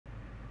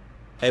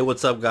Hey,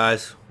 what's up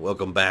guys?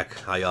 Welcome back.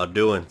 How y'all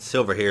doing?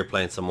 Silver here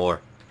playing some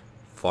more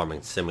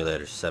Farming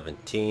Simulator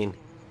 17.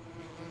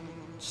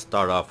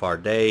 Start off our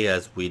day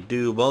as we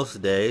do most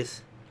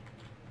days.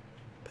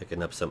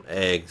 Picking up some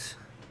eggs.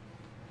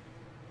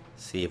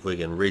 See if we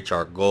can reach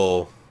our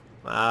goal.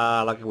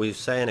 Like we were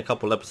saying a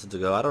couple episodes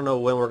ago, I don't know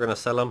when we're gonna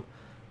sell them.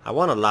 I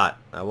want a lot.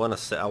 I want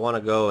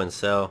to go and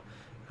sell.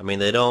 I mean,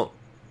 they don't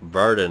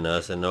burden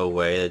us in no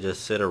way. They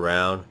just sit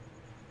around.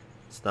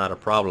 It's not a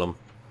problem.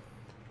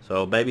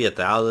 So maybe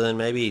 1,000,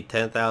 maybe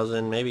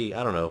 10,000, maybe,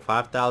 I don't know,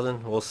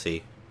 5,000. We'll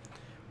see.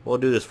 We'll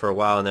do this for a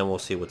while and then we'll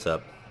see what's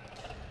up.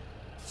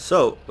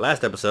 So,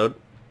 last episode,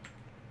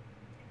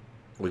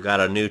 we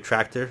got a new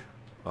tractor,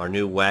 our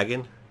new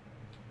wagon.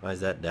 Why is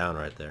that down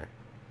right there?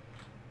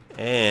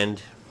 And,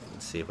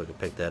 let's see if we can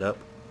pick that up.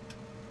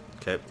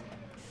 Okay.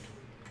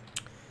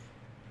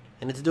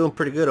 And it's doing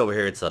pretty good over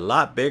here. It's a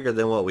lot bigger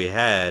than what we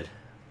had,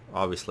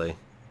 obviously.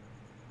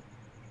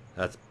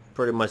 That's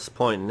pretty much the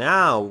point.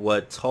 Now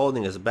what's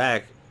holding us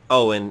back,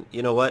 oh, and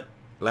you know what,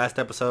 last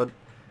episode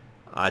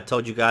I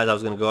told you guys I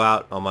was gonna go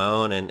out on my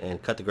own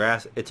and cut the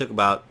grass. It took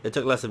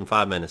less than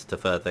 5 minutes to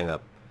fill that thing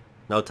up.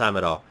 No time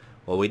at all.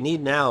 What we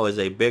need now is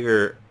a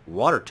bigger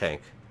water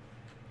tank,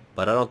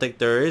 but I don't think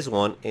there is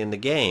one in the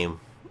game.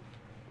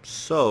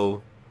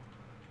 So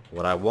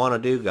what I want to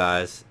do,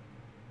 guys,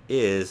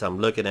 is I'm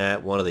looking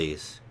at one of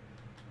these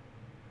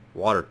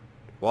water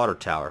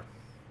tower.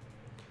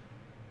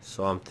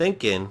 So I'm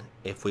thinking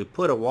if we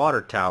put a water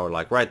tower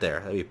like right there,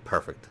 that'd be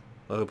perfect.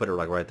 Let me put it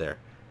like right there.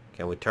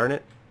 Can we turn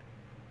it?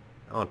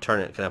 I want to turn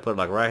it. Can I put it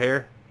like right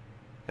here?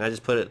 Can I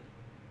just put it?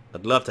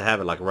 I'd love to have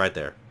it like right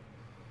there.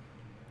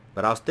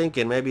 But I was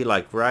thinking maybe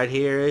like right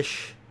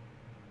here-ish.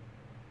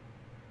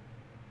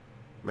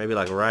 Maybe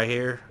like right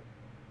here.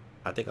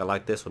 I think I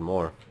like this one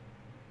more.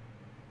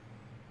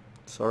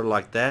 Sort of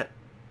like that.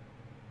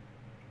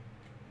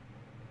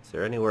 Is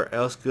there anywhere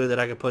else good that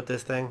I could put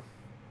this thing?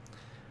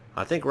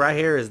 I think right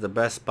here is the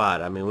best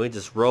spot. I mean, we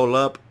just roll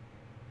up,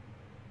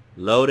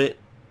 load it,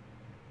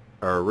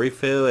 or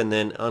refill, and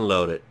then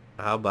unload it.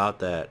 How about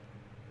that?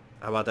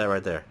 How about that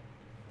right there?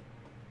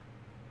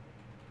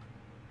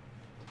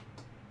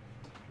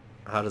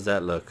 How does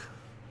that look?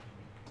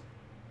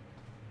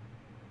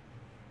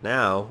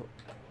 Now,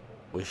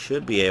 we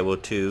should be able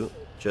to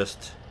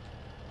just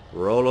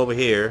roll over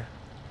here.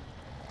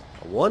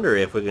 I wonder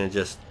if we can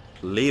just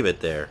leave it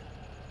there.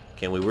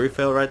 Can we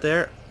refill right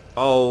there?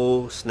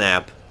 Oh,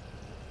 snap.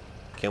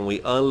 Can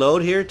we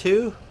unload here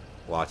too?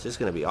 Watch, this is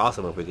going to be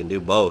awesome if we can do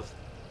both.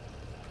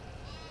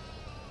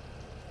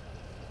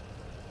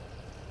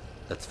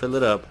 Let's fill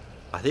it up.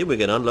 I think we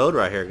can unload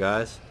right here,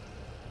 guys.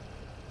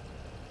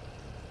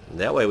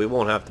 That way we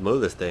won't have to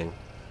move this thing.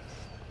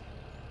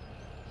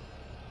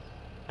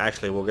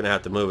 Actually, we're going to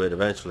have to move it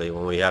eventually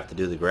when we have to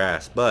do the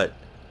grass. But,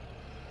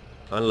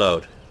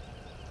 unload.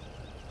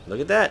 Look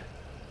at that.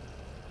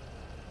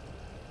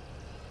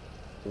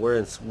 We're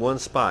in one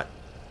spot.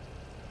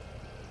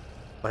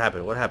 What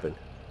happened? What happened?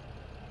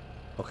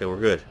 Okay, we're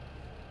good.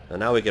 And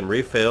now we can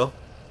refill.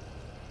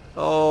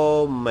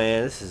 Oh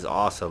man, this is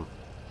awesome.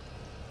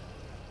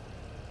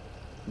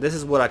 This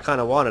is what I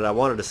kind of wanted. I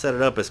wanted to set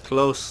it up as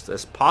close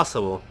as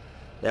possible.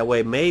 That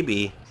way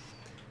maybe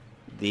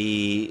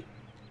the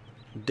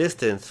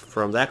distance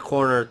from that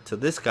corner to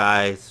this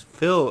guy's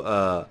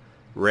fill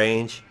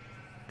range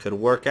could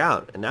work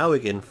out. And now we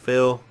can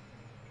fill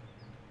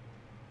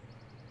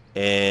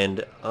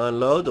and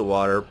unload the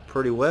water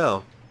pretty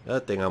well. The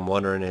other thing I'm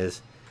wondering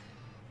is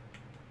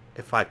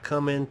if I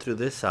come in through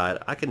this side,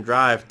 I can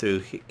drive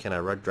through. Can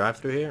I drive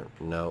through here?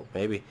 No,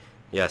 maybe.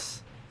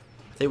 Yes.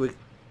 I think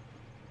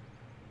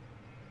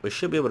we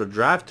should be able to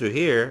drive through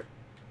here.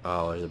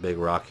 Oh, there's a big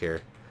rock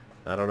here.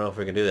 I don't know if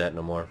we can do that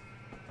no more.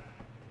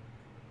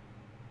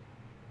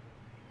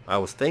 I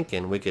was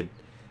thinking we could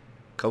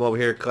come over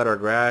here, cut our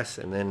grass,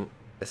 and then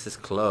this is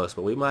close,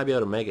 but we might be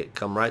able to make it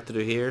come right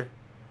through here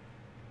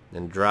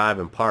and drive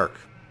and park.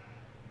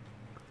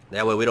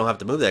 That way we don't have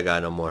to move that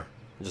guy no more.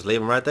 Just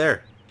leave him right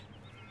there.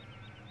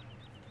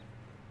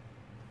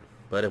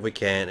 But if we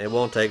can't, it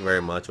won't take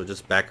very much. We'll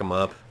just back him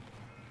up,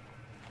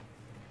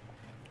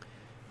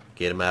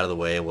 get him out of the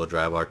way, and we'll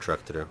drive our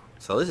truck through.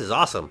 So this is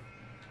awesome.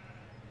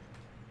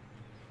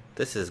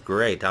 This is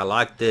great. I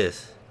like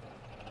this.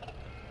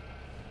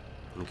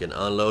 You can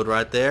unload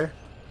right there.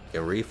 You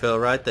can refill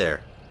right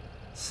there.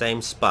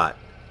 Same spot.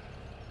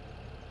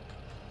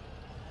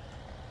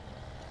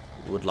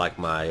 Would like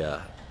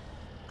my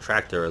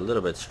tractor a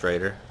little bit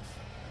straighter.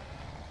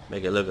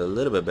 Make it look a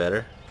little bit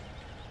better.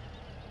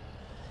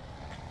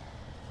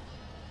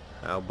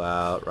 How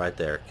about right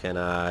there? Can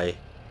I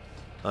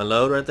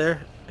unload right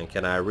there? And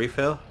can I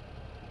refill?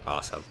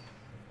 Awesome.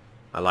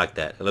 I like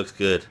that. It looks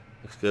good.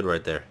 Looks good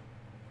right there.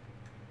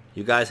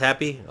 You guys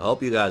happy? I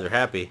hope you guys are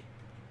happy.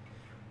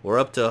 We're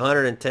up to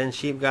 110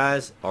 sheep,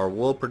 guys. Our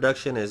wool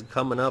production is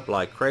coming up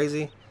like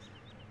crazy.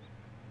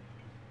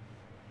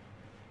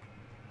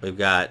 We've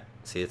got,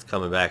 see, it's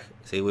coming back.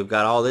 See, we've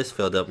got all this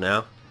filled up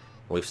now.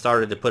 We've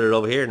started to put it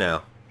over here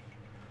now.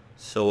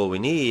 So what we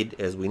need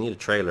is we need a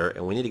trailer,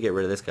 and we need to get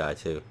rid of this guy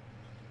too.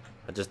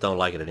 I just don't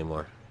like it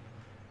anymore.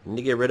 Need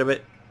to get rid of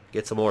it,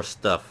 get some more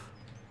stuff.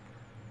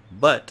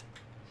 But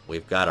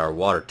we've got our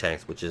water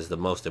tanks, which is the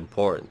most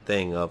important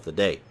thing of the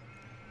day.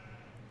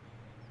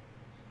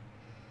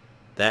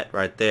 That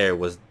right there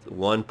was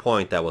one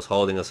point that was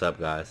holding us up,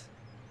 guys.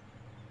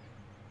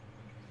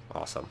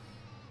 Awesome.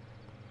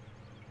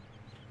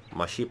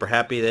 My sheep are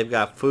happy. They've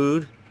got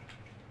food.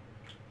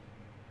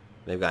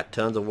 They've got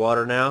tons of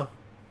water now.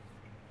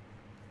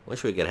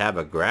 Wish we could have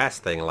a grass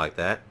thing like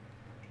that.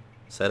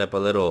 Set up a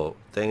little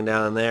thing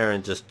down there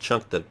and just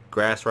chunk the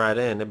grass right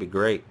in. That'd be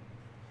great.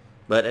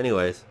 But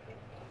anyways,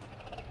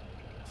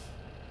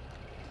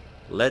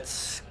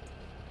 let's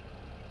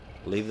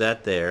leave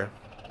that there.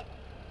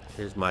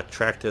 Here's my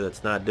tractor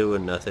that's not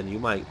doing nothing. You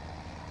might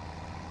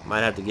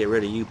have to get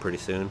rid of you pretty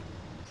soon.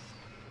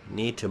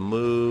 Need to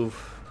move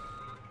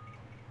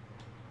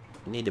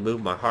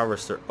my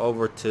harvester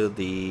over to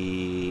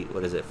the,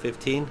 what is it,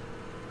 15?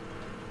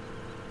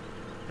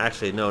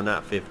 Actually, no,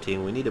 not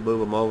 15. We need to move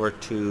them over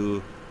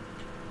to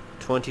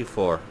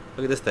 24.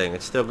 Look at this thing.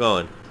 It's still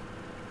going.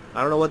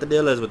 I don't know what the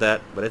deal is with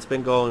that, but it's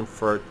been going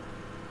for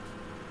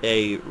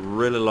a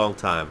really long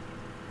time.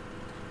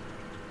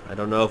 I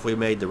don't know if we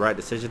made the right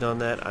decision on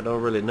that. I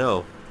don't really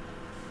know.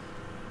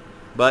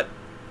 But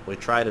we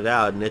tried it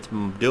out and it's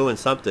doing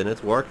something.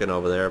 It's working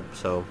over there.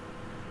 So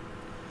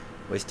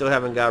we still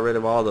haven't got rid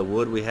of all the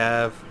wood we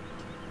have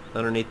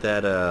underneath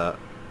that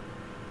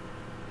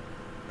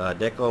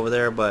deck over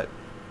there, but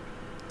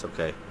it's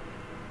okay.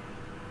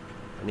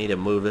 I need to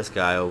move this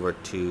guy over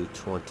to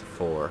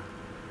 24.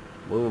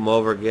 Move him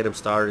over, get him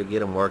started,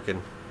 get him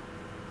working.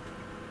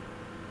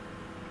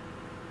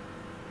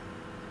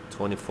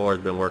 24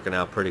 has been working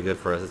out pretty good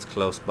for us. It's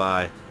close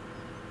by.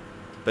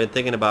 Been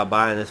thinking about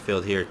buying this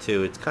field here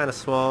too. It's kind of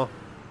small.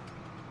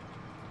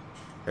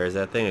 There's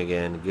that thing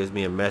again. It gives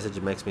me a message.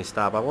 It makes me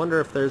stop. I wonder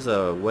if there's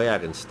a way I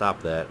can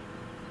stop that.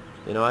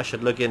 You know, I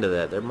should look into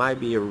that. There might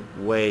be a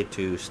way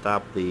to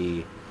stop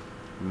the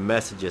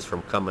messages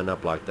from coming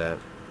up like that.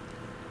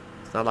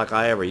 It's not like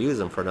I ever use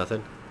them for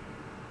nothing.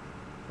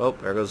 Oh,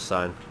 there goes the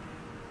sign.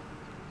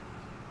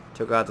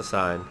 Took out the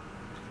sign.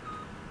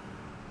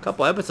 A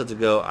couple episodes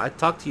ago, I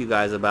talked to you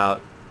guys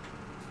about,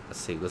 let's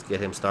see, let's get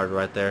him started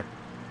right there.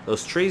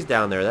 Those trees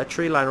down there, that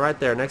tree line right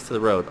there next to the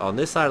road, on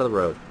this side of the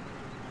road.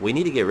 We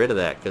need to get rid of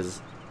that,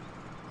 because,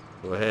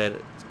 go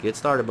ahead, get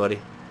started,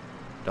 buddy.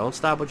 Don't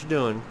stop what you're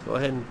doing. Go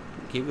ahead and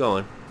keep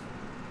going.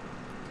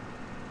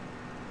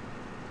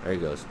 There he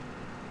goes.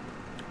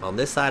 On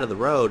this side of the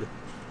road,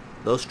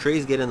 those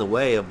trees get in the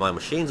way of my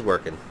machines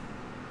working.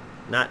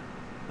 Not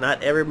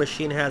every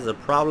machine has a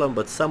problem,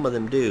 but some of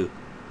them do.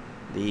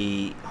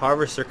 The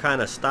harvester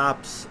kind of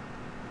stops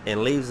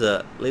and leaves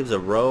a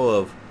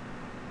row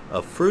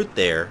of fruit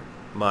there.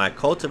 My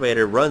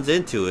cultivator runs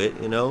into it,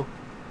 you know,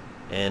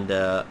 and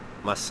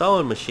my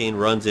sowing machine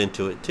runs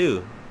into it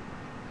too.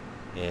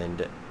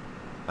 And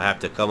I have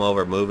to come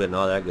over, move it, and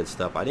all that good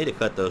stuff. I need to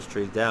cut those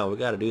trees down. We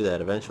got to do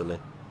that eventually.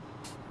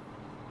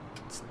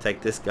 Let's take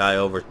this guy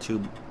over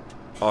to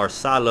our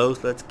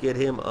silos. Let's get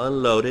him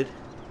unloaded.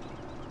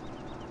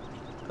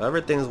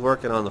 Everything's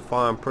working on the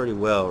farm pretty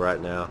well right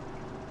now.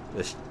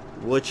 This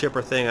wood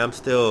chipper thing, I'm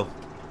still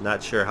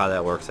not sure how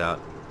that works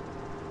out.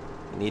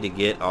 We need to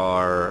get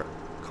our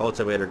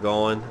cultivator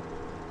going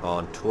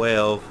on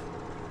 12.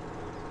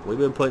 We've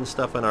been putting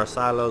stuff in our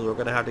silos. We're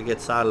going to have to get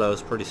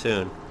silos pretty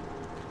soon.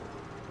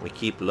 We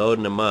keep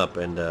loading them up,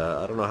 and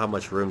I don't know how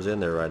much room's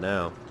in there right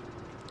now.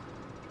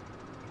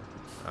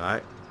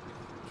 Alright,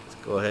 let's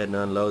go ahead and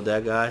unload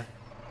that guy.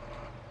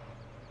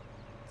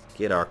 Let's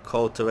get our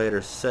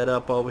cultivator set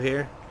up over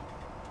here.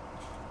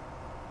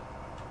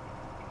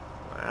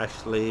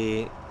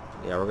 Actually,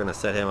 yeah, we're going to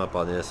set him up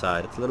on the other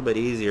side. It's a little bit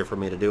easier for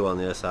me to do on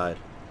the other side.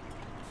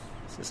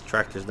 This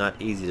tractor's not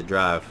easy to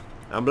drive.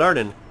 I'm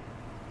learning.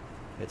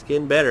 It's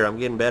getting better. I'm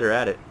getting better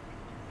at it.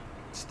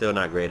 Still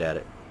not great at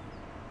it.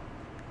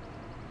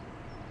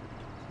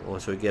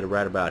 Once we get it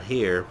right about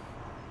here,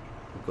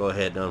 we'll go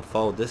ahead and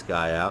unfold this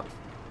guy out.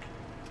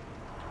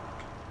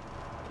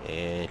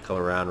 And come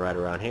around right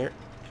around here.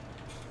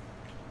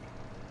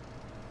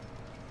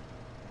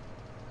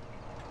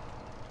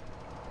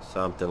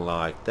 Something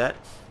like that.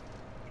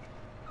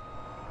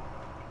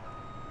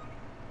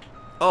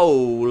 Oh,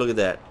 look at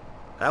that.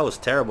 That was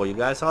terrible. You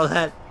guys saw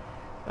that?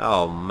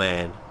 Oh,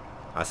 man.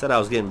 I said I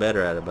was getting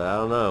better at it, but I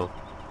don't know.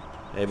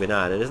 Maybe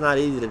not. It is not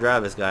easy to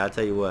drive this guy, I'll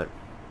tell you what.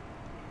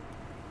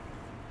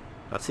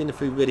 I've seen a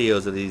few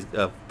videos of these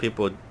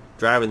people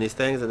driving these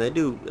things, and they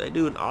do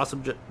an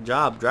awesome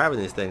job driving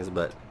these things,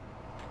 but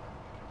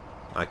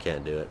I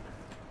can't do it.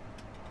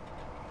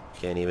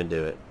 Can't even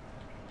do it.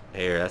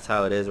 Here, that's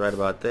how it is right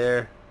about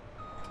there.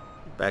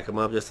 Back him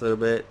up just a little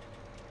bit.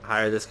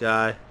 Hire this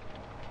guy.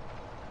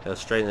 He'll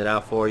straighten it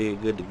out for you.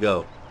 Good to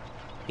go.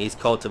 He's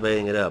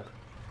cultivating it up.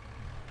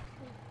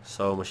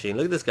 Sowing machine.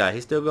 Look at this guy.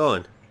 He's still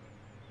going.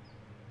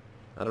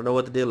 I don't know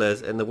what the deal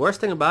is. And the worst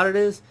thing about it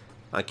is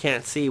I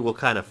can't see what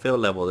kind of fill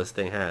level this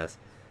thing has.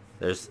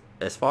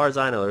 As far as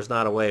I know, there's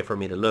not a way for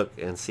me to look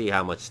and see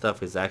how much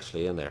stuff is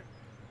actually in there.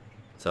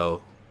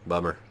 So,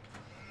 bummer.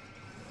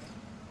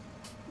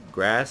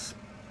 Grass.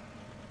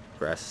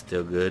 Grass is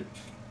still good.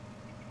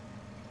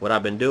 What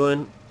I've been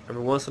doing,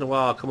 every once in a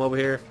while I'll come over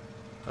here,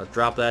 I'll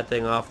drop that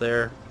thing off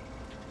there.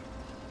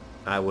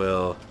 I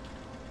will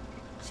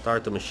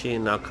start the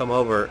machine and I'll come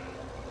over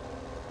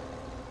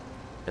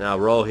and I'll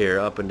roll here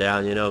up and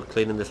down, you know,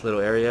 cleaning this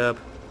little area up.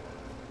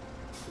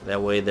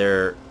 That way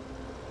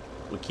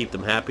we keep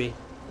them happy.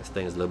 This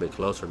thing is a little bit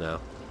closer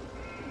now.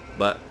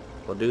 But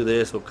we'll do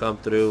this, we'll come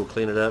through,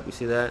 clean it up, you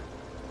see that?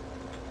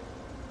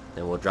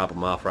 And we'll drop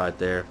them off right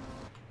there.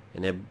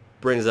 And it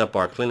brings up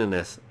our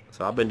cleanliness.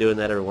 So I've been doing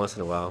that every once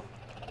in a while.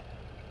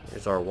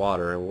 Here's our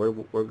water, and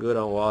we're good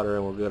on water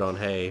and we're good on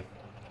hay.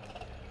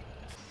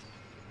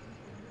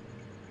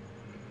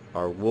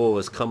 Our wool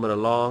is coming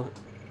along.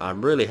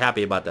 I'm really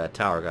happy about that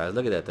tower, guys.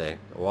 Look at that thing,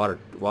 a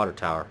water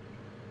tower.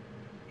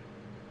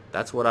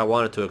 That's what I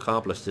wanted to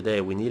accomplish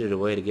today. We needed a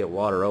way to get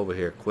water over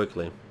here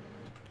quickly.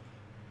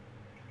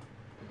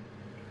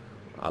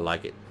 I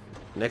like it.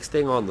 Next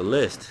thing on the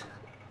list,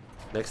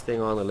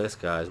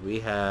 guys,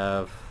 we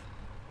have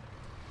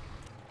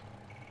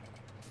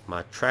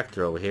my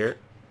tractor over here,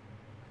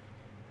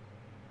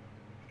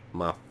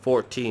 my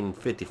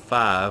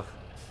 1455.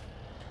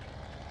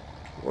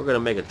 We're gonna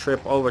make a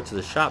trip over to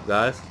the shop,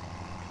 guys.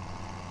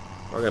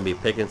 We're gonna be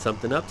picking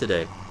something up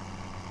today.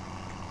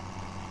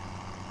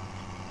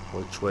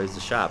 Which way's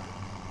the shop?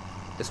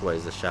 This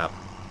way's the shop.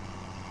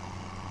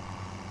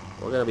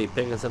 We're gonna be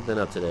picking something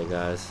up today,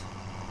 guys.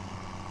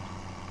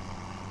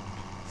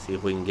 See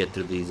if we can get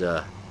through these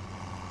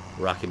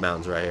Rocky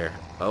Mountains right here.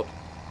 Oh,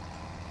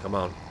 come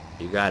on,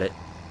 you got it.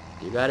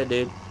 You got it,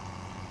 dude.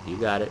 You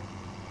got it.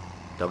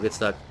 Don't get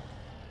stuck.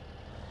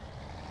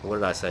 What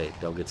did I say?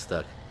 Don't get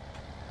stuck.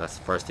 That's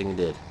the first thing you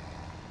did.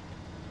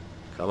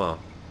 Come on.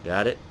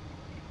 Got it.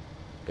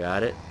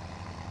 Got it.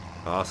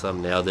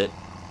 Awesome. Nailed it.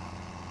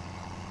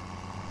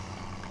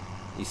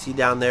 You see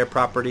down there,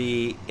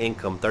 property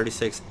income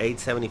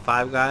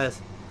 36,875,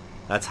 guys.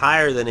 That's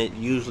higher than it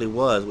usually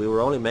was. We were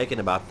only making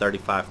about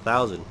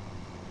 35,000.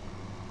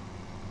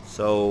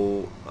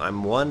 So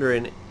I'm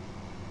wondering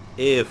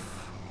if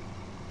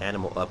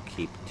animal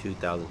upkeep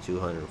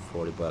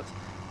 2,240 bucks.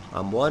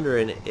 I'm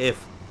wondering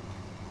if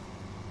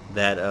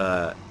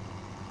that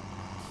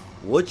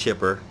wood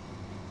chipper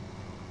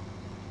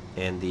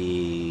and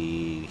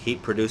the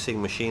heat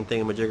producing machine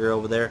thingamajigger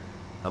over there,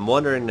 I'm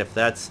wondering if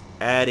that's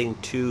adding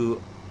to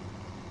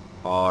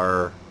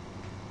our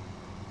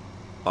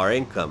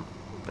income.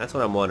 That's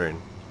what I'm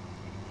wondering.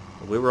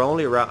 We were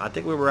only around, I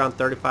think we were around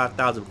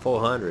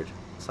 35,400,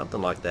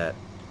 something like that.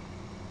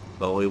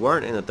 But we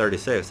weren't in the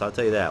 36, I'll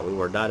tell you that. We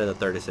were not in the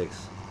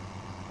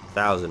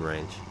 36,000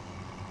 range.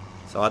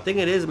 So I think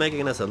it is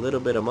making us a little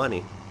bit of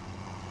money.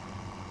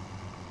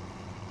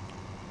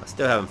 I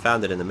still haven't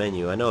found it in the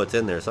menu. I know it's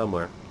in there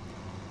somewhere.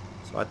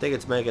 So I think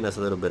it's making us a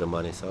little bit of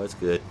money, so it's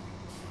good.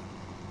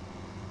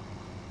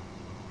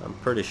 I'm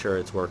pretty sure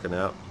it's working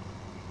out.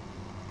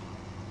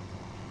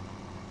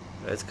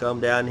 Let's come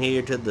down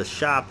here to the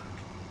shop.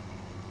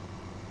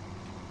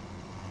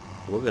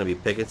 We're going to be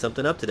picking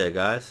something up today,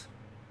 guys.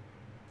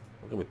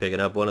 We're going to be picking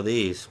up one of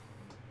these.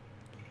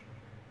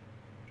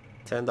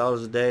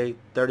 $10 a day,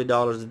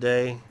 $30 a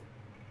day.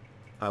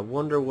 I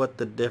wonder what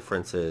the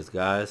difference is,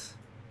 guys.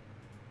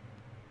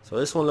 So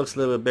this one looks a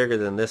little bit bigger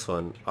than this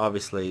one.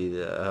 Obviously,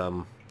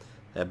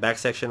 that back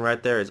section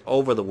right there is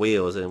over the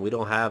wheels, and we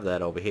don't have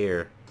that over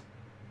here.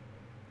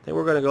 I think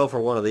we're going to go for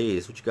one of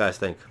these. What you guys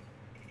think?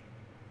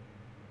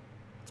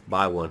 Let's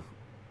buy one.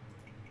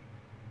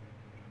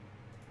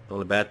 The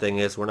only bad thing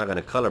is we're not going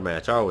to color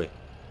match, are we?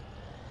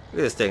 Look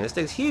at this thing. This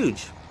thing's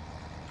huge.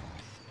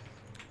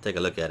 Take a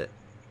look at it.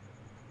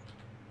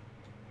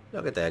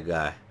 Look at that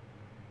guy.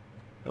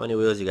 How many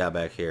wheels you got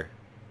back here?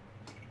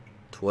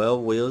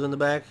 12 wheels in the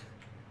back?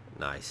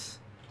 Nice.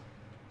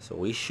 So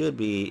we should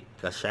be...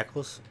 Got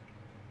shackles?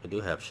 We do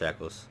have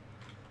shackles.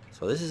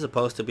 So this is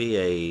supposed to be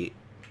a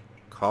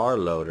car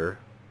loader.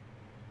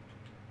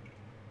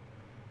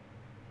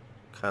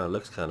 Kind of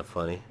looks kind of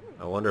funny.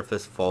 I wonder if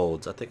this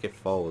folds. I think it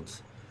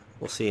folds.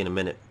 We'll see in a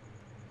minute.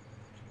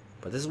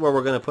 But this is where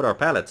we're going to put our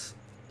pallets.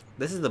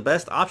 This is the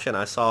best option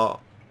I saw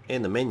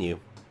in the menu.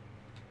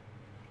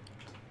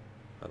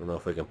 I don't know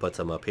if we can put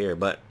some up here,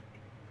 but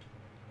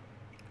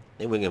I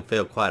think we can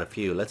fill quite a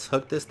few. Let's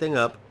hook this thing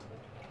up.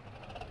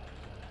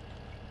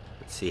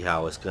 Let's see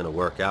how it's going to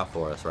work out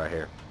for us right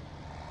here.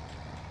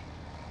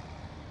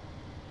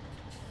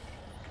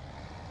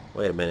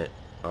 Wait a minute.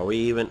 Are we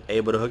even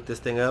able to hook this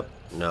thing up?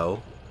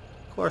 No.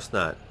 Of course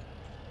not.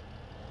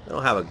 I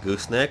don't have a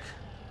gooseneck.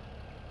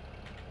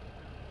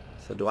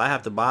 So do I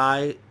have to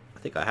buy? I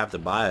think I have to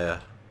buy a...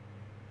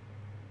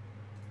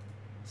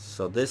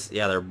 So this...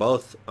 Yeah, they're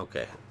both...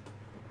 Okay.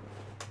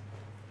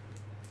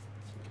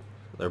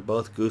 They're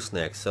both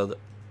goosenecks. So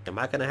am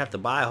I going to have to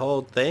buy a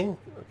whole thing?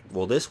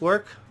 Will this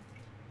work?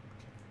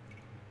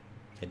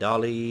 A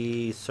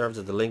dolly serves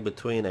as the link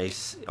between a...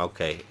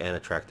 Okay, and a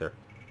tractor.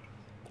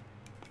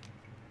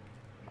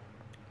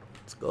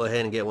 Let's go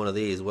ahead and get one of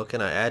these. What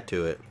can I add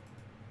to it?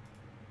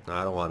 No,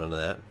 I don't want none of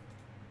that.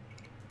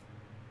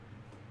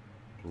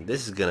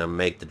 This is gonna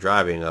make the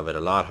driving of it a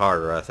lot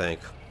harder, I think.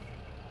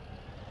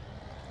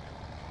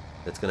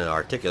 It's gonna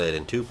articulate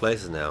in 2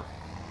 places now.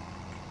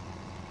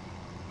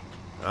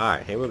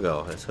 Alright, here we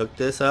go. Let's hook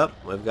this up.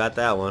 We've got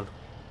that one.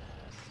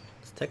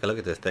 Let's take a look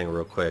at this thing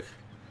real quick.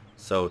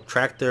 So,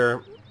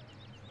 tractor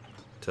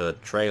to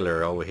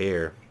trailer over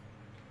here.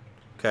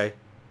 Okay.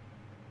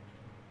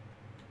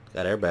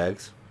 Got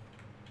airbags.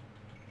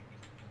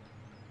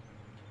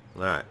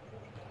 Alright.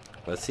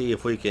 Let's see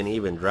if we can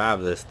even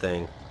drive this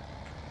thing.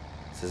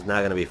 This is not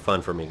going to be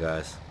fun for me,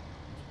 guys.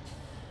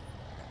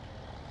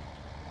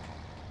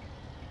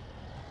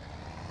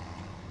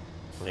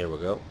 Here we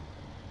go.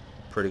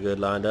 Pretty good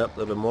lined up. A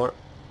little bit more.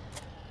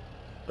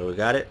 Oh, we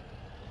got it?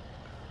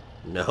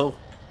 No.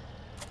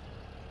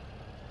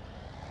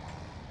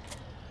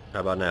 How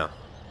about now?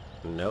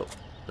 Nope.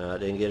 No, I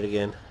didn't get it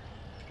again.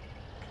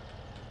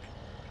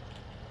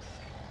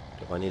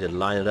 Do I need to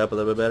line it up a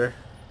little bit better?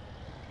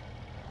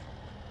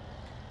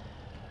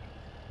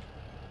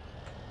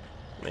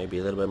 Maybe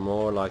a little bit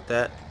more like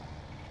that.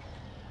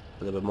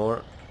 A little bit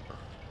more.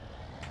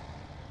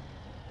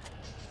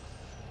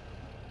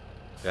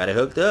 Got it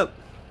hooked up.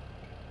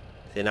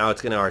 See, now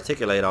it's going to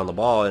articulate on the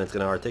ball, and it's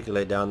going to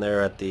articulate down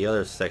there at the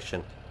other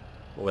section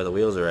where the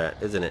wheels are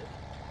at, isn't it?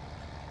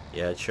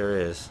 Yeah, it sure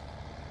is.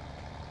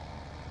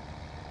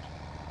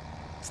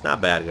 It's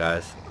not bad,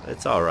 guys.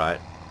 It's alright.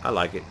 I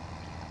like it.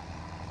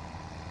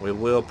 We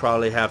will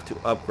probably have to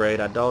upgrade.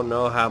 I don't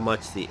know how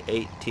much the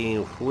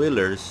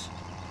 18-wheelers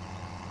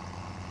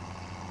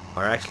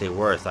are actually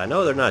worth. I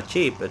know they're not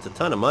cheap. It's a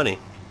ton of money.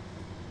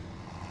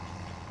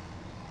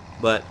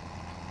 But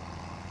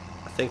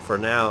I think for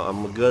now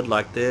I'm good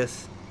like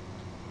this.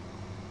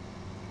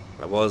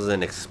 I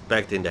wasn't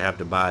expecting to have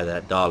to buy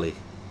that dolly.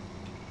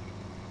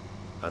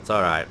 That's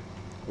alright.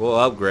 We'll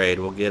upgrade.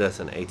 We'll get us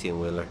an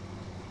 18-wheeler.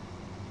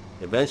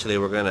 Eventually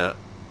we're going to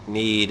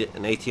need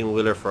an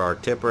 18-wheeler for our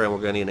tipper, and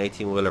we're going to need an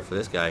 18-wheeler for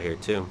this guy here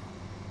too.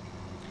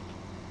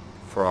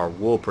 For our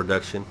wool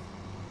production.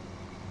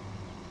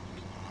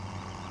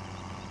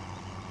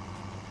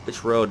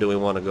 Which road do we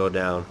want to go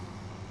down?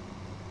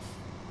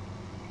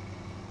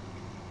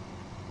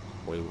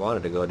 We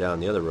wanted to go down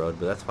the other road,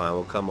 but that's fine.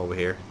 We'll come over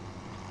here.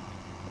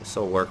 This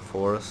will work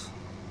for us.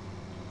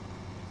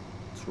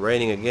 It's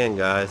raining again,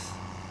 guys.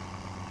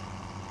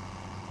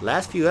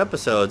 Last few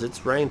episodes,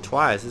 it's rained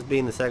twice. This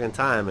being the second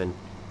time, and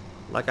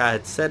like I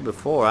had said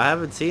before, I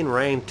haven't seen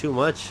rain too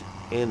much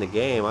in the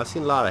game. I've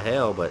seen a lot of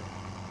hail, but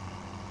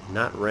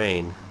not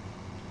rain.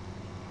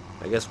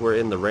 I guess we're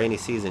in the rainy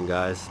season,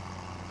 guys.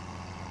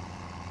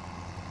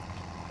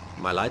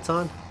 My lights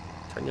on?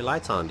 Turn your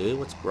lights on, dude.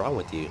 What's wrong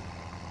with you?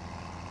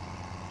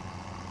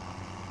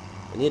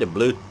 I need a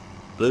blue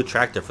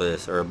tractor for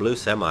this, or a blue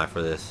semi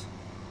for this.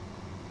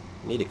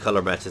 I need to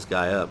color match this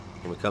guy up.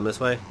 Can we come this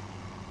way?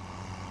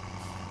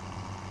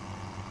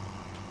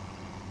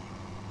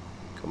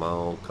 Come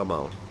on, come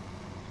on.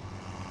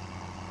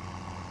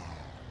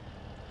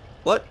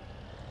 What?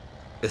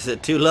 Is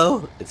it too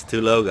low? It's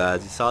too low,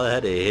 guys. You saw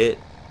that? It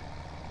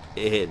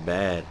hit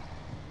bad.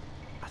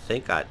 I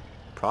think I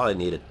probably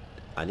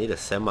need a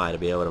semi to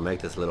be able to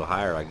make this a little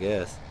higher, I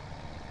guess.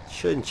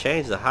 Shouldn't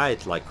change the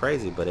height like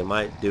crazy, but it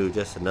might do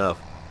just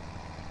enough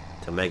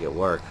to make it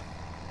work.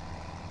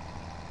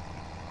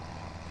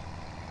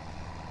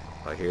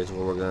 Alright, here's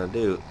what we're gonna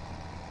do.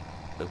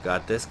 We've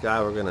got this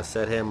guy. We're gonna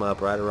set him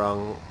up right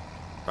around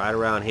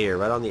here,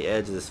 right on the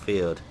edge of this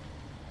field.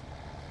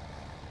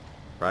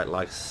 Right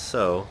like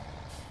so.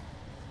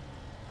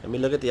 Let me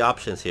look at the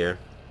options here.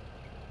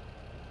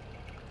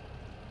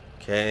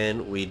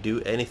 Can we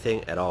do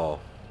anything at all?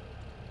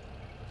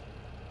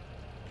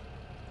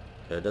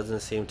 There doesn't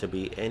seem to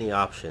be any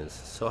options.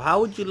 So how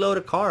would you load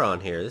a car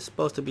on here? This is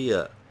supposed to be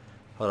a...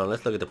 Hold on,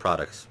 let's look at the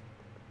products.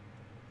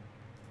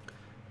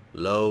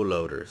 Low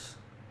loaders.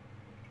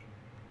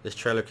 This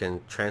trailer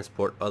can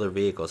transport other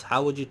vehicles.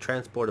 How would you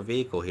transport a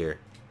vehicle here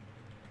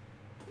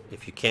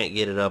if you can't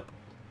get it up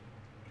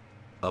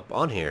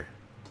on here?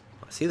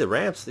 I see the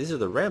ramps. These are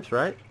the ramps,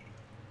 right?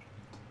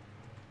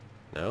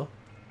 No?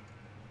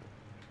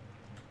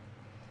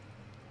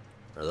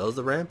 Are those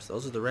the ramps?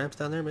 Those are the ramps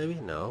down there, maybe?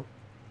 No.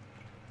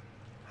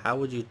 How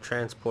would you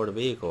transport a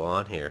vehicle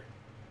on here?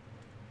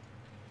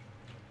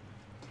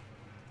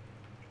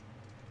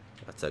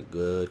 That's a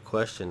good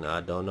question. I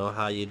don't know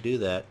how you do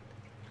that.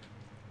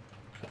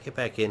 Get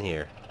back in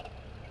here.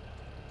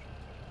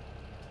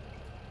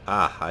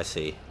 Ah, I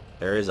see.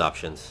 There is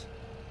options.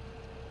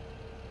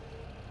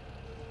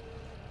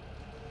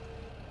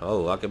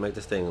 Oh, I can make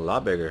this thing a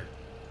lot bigger.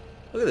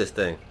 Look at this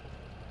thing.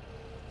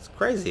 It's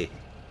crazy.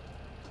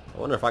 I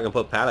wonder if I can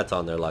put pallets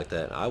on there like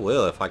that. I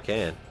will if I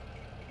can.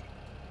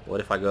 What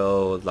if I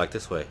go like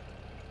this way?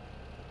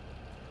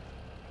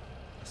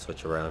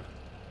 Switch around.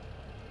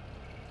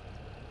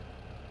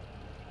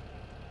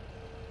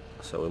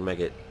 So we make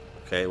it,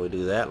 okay, we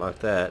do that like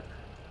that.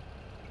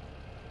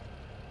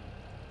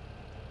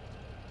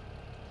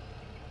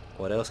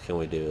 What else can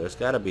we do? There's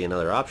got to be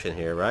another option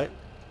here, right?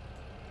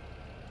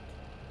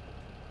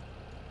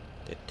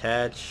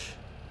 Detach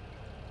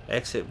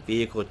exit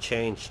vehicle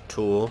change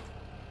tool.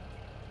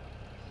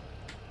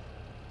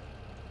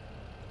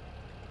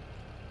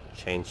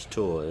 Change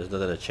tool. There's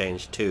nothing to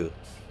change to.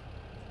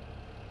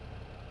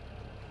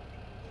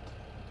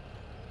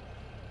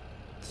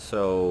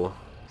 So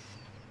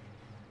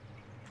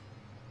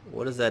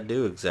what does that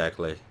do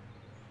exactly?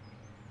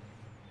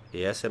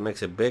 Yes, it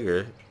makes it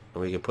bigger,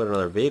 and we can put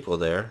another vehicle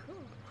there.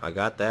 I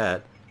got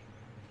that.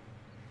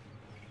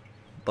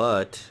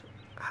 But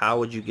how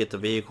would you get the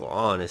vehicle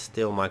on is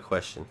still my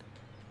question.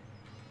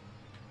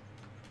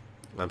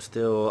 I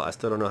still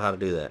don't know how to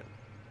do that.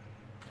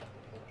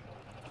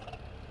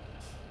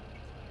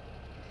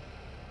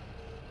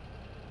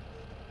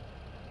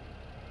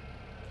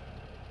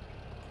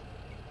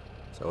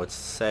 So it's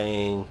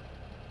saying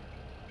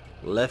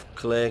left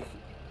click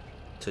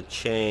to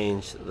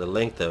change the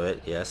length of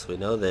it. Yes, we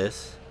know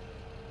this.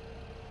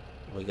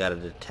 We got to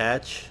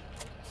detach.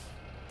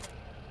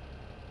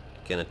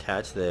 Can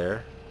attach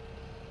there.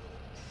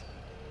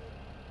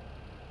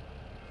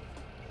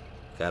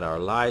 Got our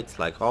lights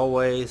like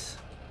always.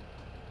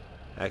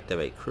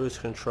 Activate cruise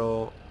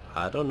control.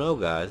 I don't know,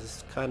 guys.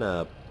 It's kind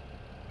of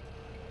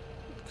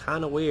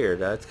weird.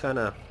 That's kind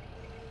of,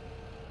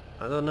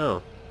 I don't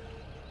know.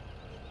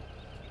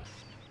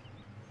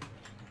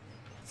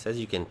 It says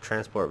you can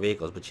transport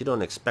vehicles, but you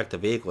don't expect a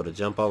vehicle to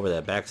jump over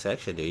that back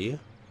section, do you?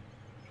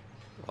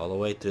 All the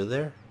way through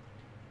there?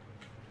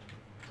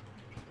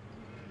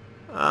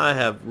 I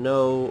have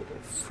no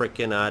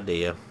freaking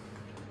idea.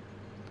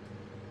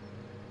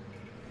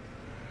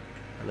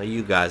 I know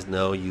you guys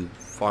know, you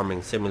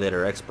farming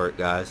simulator expert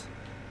guys.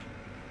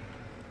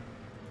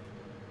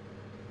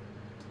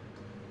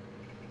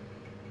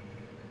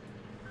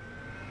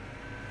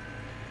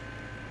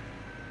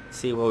 Let's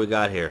see what we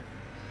got here.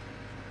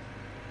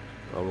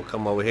 Well, we'll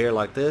come over here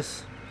like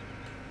this.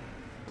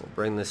 We'll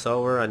bring this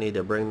over. I need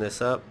to bring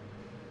this up.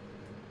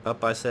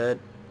 Up, I said.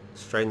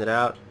 Straighten it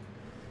out.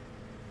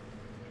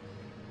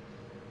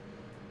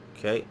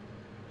 Okay.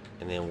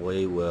 And then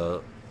we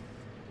will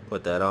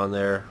put that on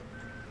there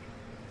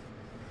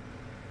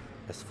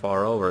as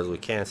far over as we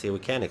can. See, we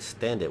can't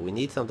extend it. We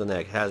need something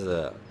that has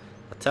a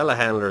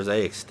telehandlers,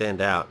 they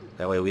extend out.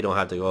 That way we don't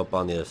have to go up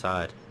on the other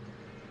side.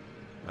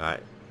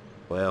 Alright.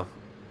 Well,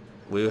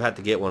 we have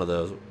to get one of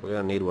those. We're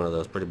going to need one of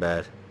those pretty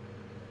bad.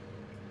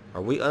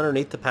 Are we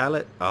underneath the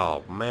pallet?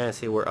 Oh, man.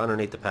 See, we're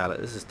underneath the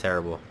pallet. This is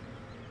terrible.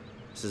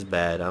 This is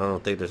bad. I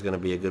don't think there's going to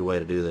be a good way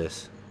to do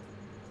this.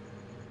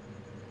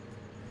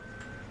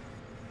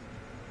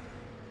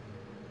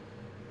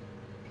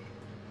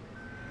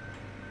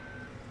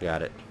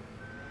 Got it.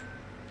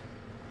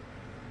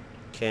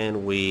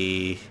 Can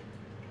we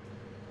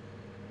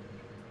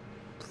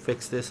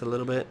fix this a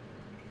little bit?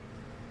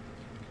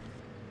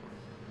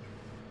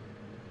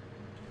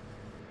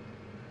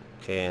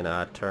 Can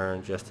I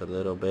turn just a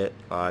little bit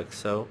like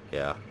so?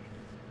 Yeah.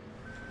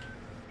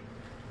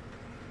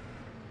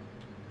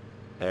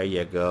 There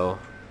you go.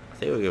 I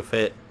think we can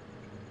fit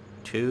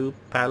 2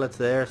 pallets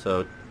there.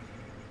 So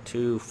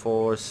 2,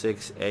 4,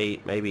 6,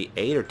 8, maybe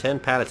 8 or 10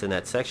 pallets in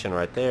that section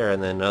right there,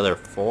 and then another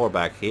 4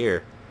 back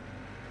here.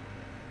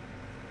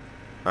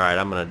 Alright,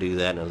 I'm gonna do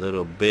that in a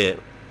little bit.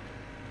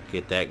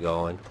 Get that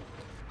going.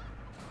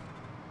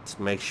 Let's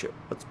make sure.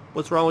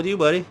 What's wrong with you,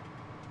 buddy?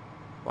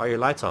 Why are your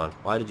lights on?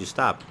 Why did you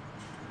stop?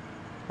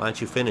 Why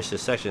don't you finish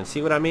this section?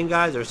 See what I mean,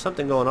 guys? There's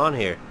something going on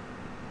here.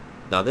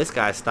 Now this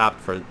guy stopped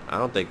for, I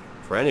don't think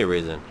for any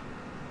reason.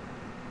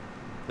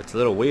 It's a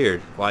little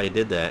weird why he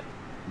did that,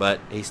 but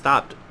he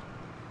stopped.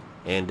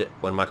 And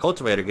when my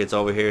cultivator gets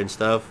over here and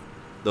stuff,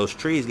 those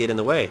trees get in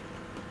the way.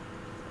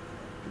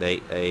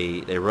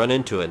 They run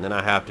into it, and then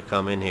I have to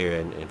come in here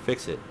and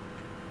fix it.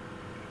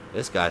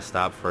 This guy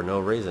stopped for no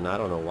reason. I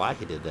don't know why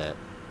he did that.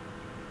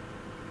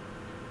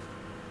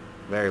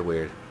 Very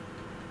weird.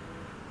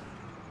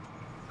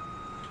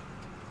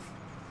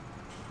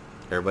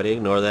 Everybody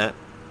ignore that.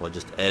 We'll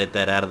just edit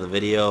that out of the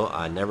video.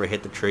 I never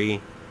hit the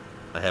tree.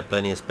 I have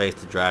plenty of space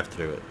to drive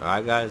through it.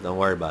 Alright guys, don't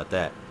worry about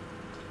that.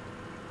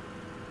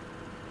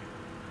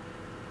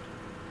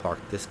 Park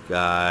this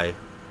guy.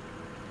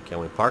 Can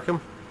we park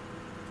him?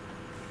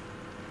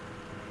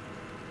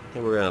 I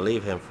think we're going to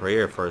leave him for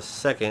here for a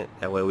second.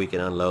 That way we can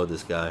unload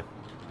this guy.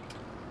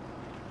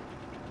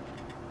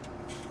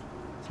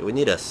 See, we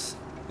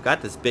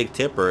got this big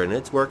tipper and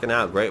it's working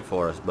out great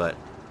for us, but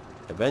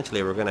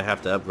eventually we're going to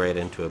have to upgrade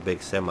into a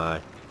big semi.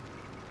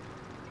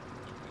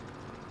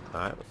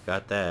 Alright, we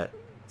got that.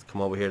 Let's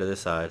come over here to this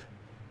side.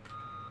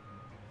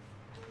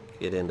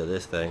 Get into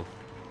this thing.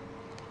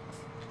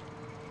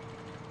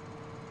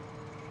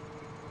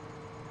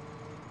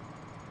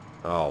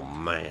 Oh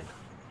man,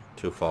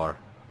 too far.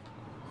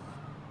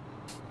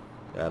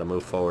 Gotta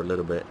move forward a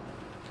little bit.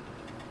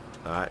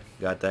 Alright,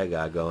 got that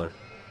guy going.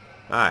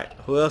 Alright,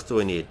 who else do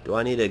we need? Do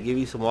I need to give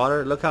you some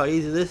water? Look how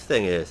easy this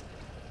thing is.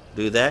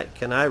 Do that.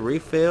 Can I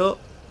refill?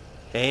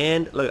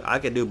 And look, I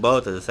can do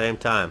both at the same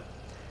time.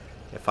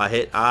 If I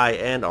hit I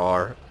and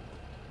R,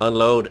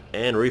 unload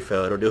and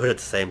refill, it'll do it at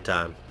the same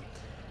time.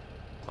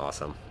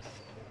 Awesome.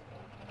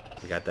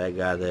 We got that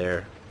guy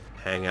there.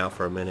 Hang out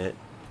for a minute.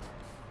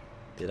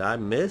 Did I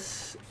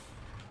miss?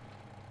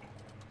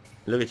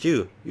 Look at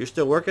you. You're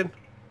still working?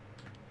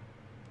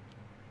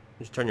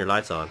 Just turn your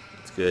lights on.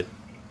 It's good.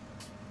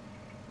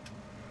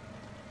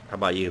 How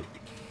about you?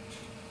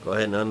 Go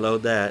ahead and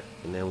unload that,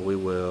 and then we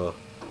will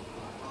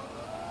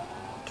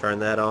turn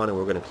that on, and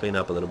we're going to clean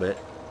up a little bit.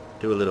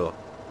 Do a little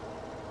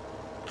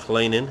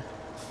cleaning.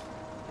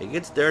 It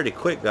gets dirty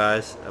quick,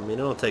 guys. I mean, it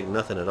don't take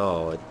nothing at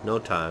all. No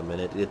time, and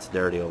it gets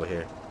dirty over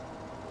here.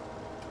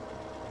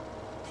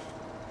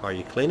 Are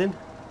you cleaning?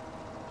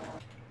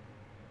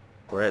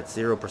 We're at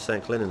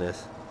 0%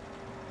 cleanliness.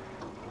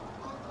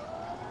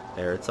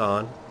 There, it's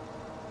on.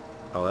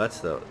 Oh, that's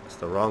the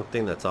wrong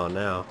thing that's on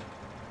now.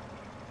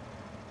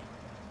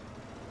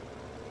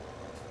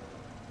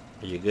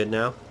 Are you good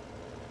now?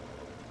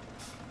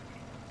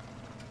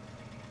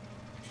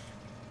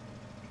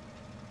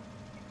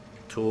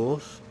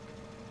 Tools.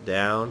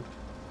 Down.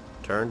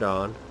 Turned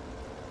on.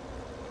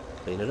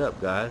 Clean it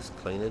up, guys.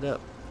 Clean it up.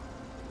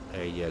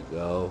 There you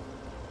go.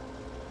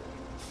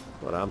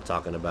 What I'm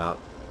talking about.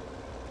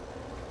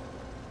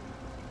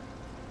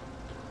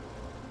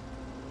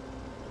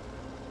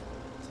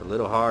 It's a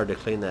little hard to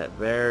clean that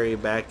very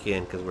back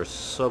end because we're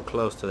so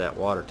close to that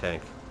water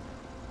tank.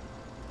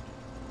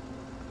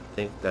 I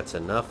think that's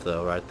enough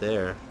though right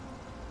there.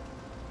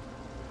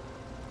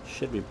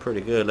 Should be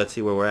pretty good. Let's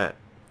see where we're at.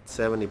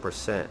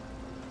 70%.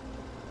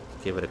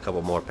 Give it a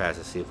couple more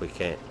passes, see if we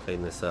can't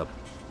clean this up.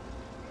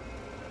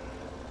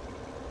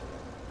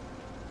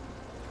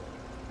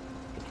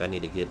 I think I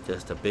need to get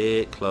just a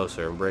bit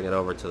closer and bring it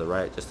over to the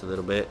right just a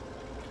little bit.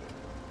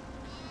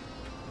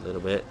 A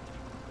little bit.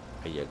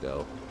 There you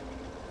go.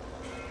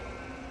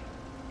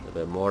 A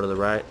little bit more to the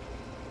right.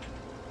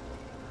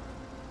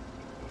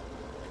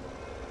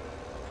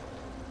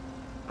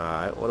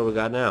 Alright, what do we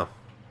got now?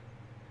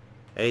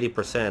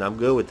 80%. I'm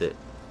good with it.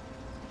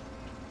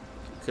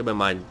 Could be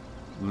my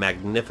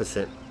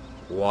magnificent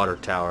water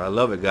tower. I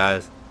love it,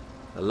 guys.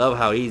 I love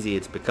how easy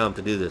it's become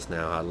to do this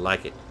now. I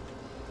like it.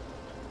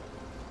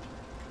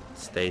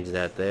 Stage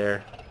that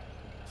there.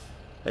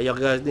 Hey, y'all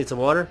guys need some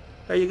water?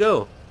 There you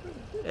go.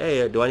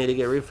 Hey, do I need to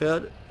get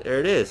refilled? There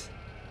it is.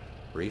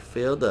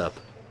 Refilled up.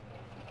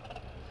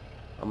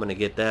 I'm going to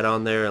get that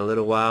on there in a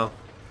little while.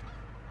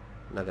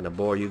 I'm not going to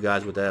bore you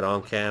guys with that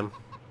on cam.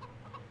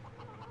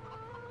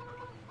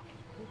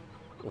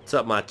 What's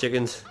up, my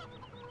chickens?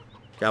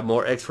 Got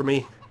more eggs for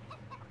me?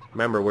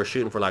 Remember, we're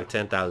shooting for like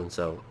 10,000,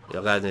 so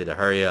y'all guys need to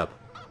hurry up.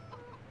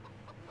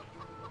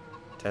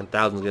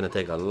 10,000 is going to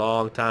take a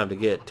long time to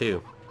get,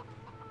 too.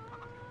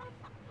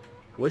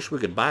 Wish we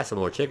could buy some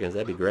more chickens.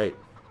 That'd be great.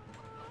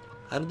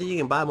 I don't think you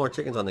can buy more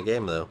chickens on the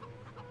game, though.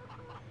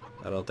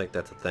 I don't think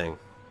that's a thing.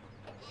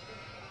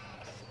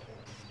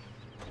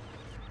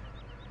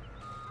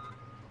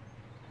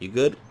 You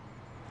good?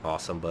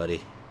 Awesome,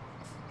 buddy.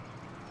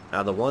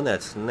 Now, the one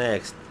that's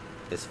next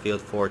is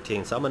field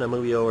 14, so I'm going to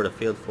move you over to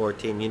field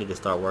 14. You need to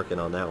start working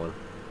on that one.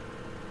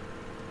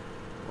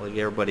 We'll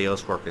get everybody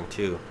else working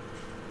too.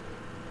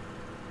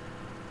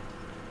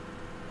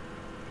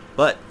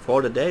 But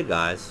for today,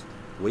 guys,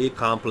 we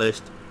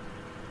accomplished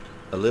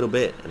a little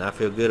bit, and I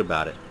feel good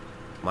about it.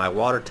 My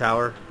water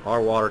tower,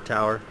 our water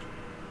tower,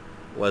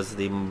 was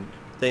the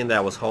thing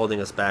that was holding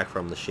us back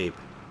from the sheep.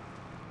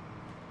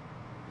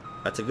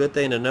 That's a good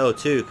thing to know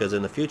too, because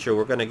in the future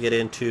we're going to get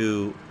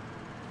into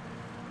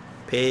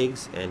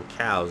pigs and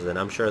cows, and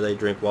I'm sure they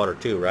drink water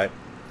too, right?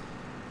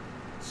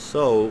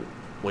 So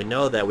we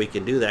know that we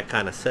can do that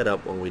kind of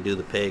setup when we do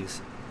the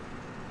pigs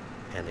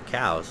and the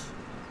cows.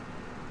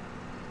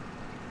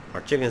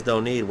 Our chickens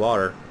don't need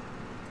water,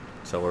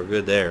 so we're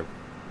good there.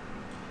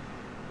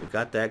 We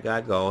got that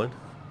guy going.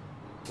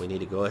 We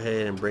need to go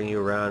ahead and bring you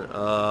around,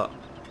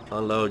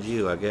 unload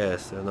you, I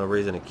guess. There's no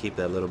reason to keep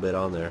that little bit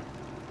on there.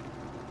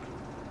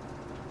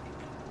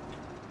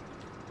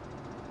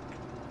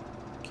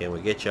 Can we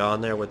get you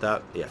on there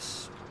without...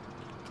 Yes.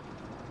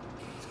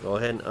 Let's go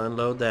ahead and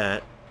unload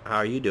that. How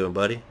are you doing,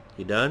 buddy?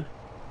 You done?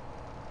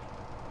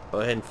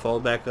 Go ahead and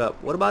fold back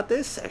up. What about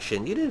this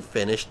section? You didn't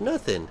finish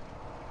nothing.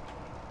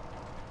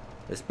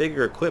 This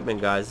bigger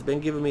equipment, guys, has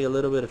been giving me a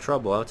little bit of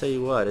trouble. I'll tell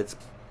you what,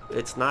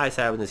 it's nice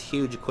having this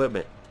huge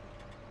equipment.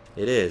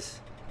 It is.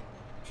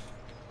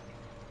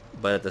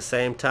 But at the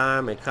same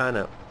time, it's kind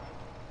of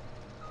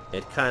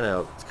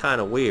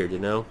weird, you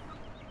know?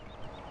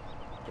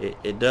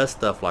 It does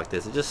stuff like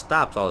this. It just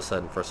stops all of a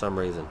sudden for some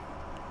reason.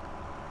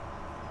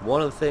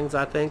 One of the things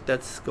I think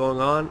that's going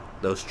on,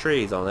 those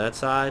trees on that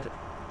side,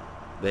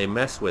 they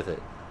mess with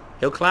it.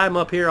 He'll climb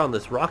up here on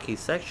this rocky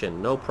section,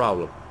 no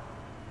problem.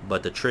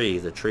 But the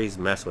trees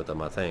mess with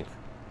them, I think.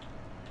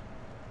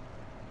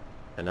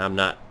 And I'm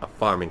not a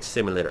farming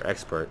simulator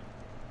expert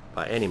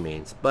by any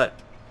means, but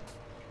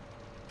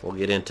we'll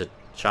get into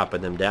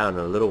chopping them down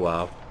in a little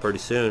while, pretty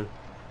soon,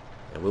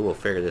 and we will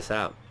figure this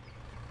out.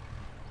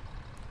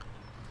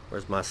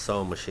 Where's my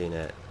sewing machine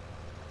at?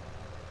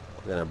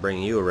 We're gonna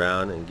bring you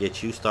around and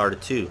get you started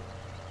too.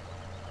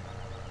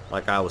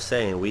 Like I was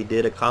saying, we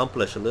did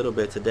accomplish a little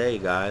bit today,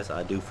 guys.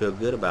 I do feel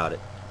good about it.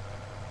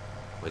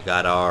 We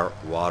got our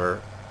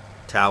water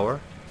tower.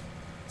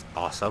 It's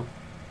awesome.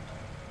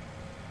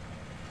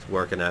 It's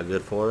working out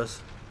good for us.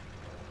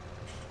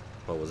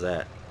 What was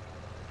that?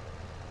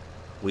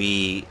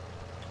 We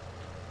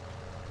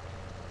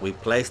we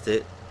placed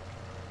it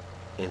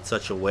in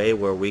such a way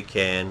where we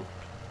can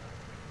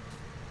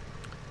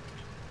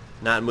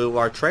not move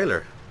our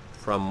trailer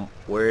from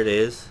where it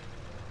is,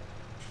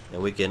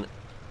 and we can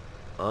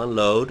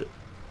unload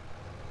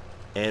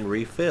and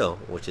refill,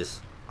 which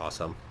is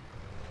awesome.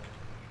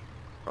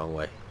 Wrong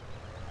way.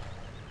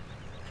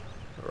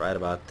 Right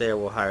about there,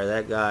 we'll hire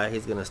that guy.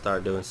 He's gonna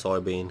start doing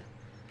soybean.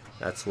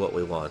 That's what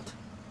we want.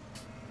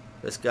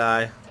 This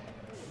guy,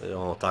 we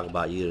don't want to talk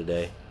about you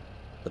today,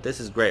 but this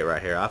is great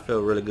right here. I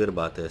feel really good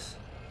about this.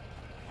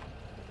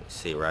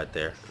 See right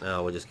there.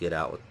 Now we'll just get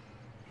out with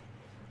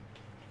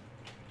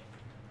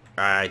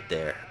right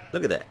there.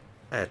 Look at that.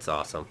 That's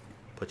awesome.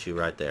 Put you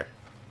right there.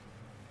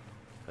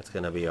 That's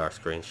gonna be our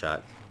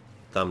screenshot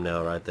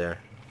thumbnail right there.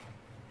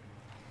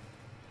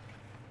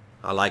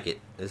 I like it.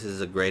 This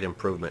is a great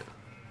improvement.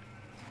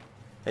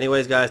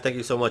 Anyways, guys, thank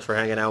you so much for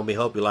hanging out with me.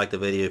 Hope you liked the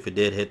video. If you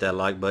did, hit that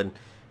like button.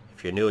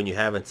 If you're new and you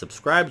haven't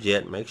subscribed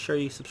yet, make sure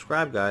you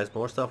subscribe, guys.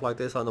 More stuff like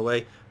this on the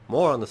way.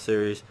 More on the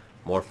series.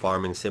 More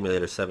Farming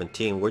Simulator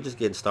 17. We're just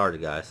getting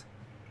started, guys.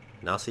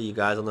 And I'll see you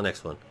guys on the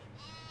next one.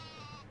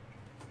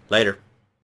 Later.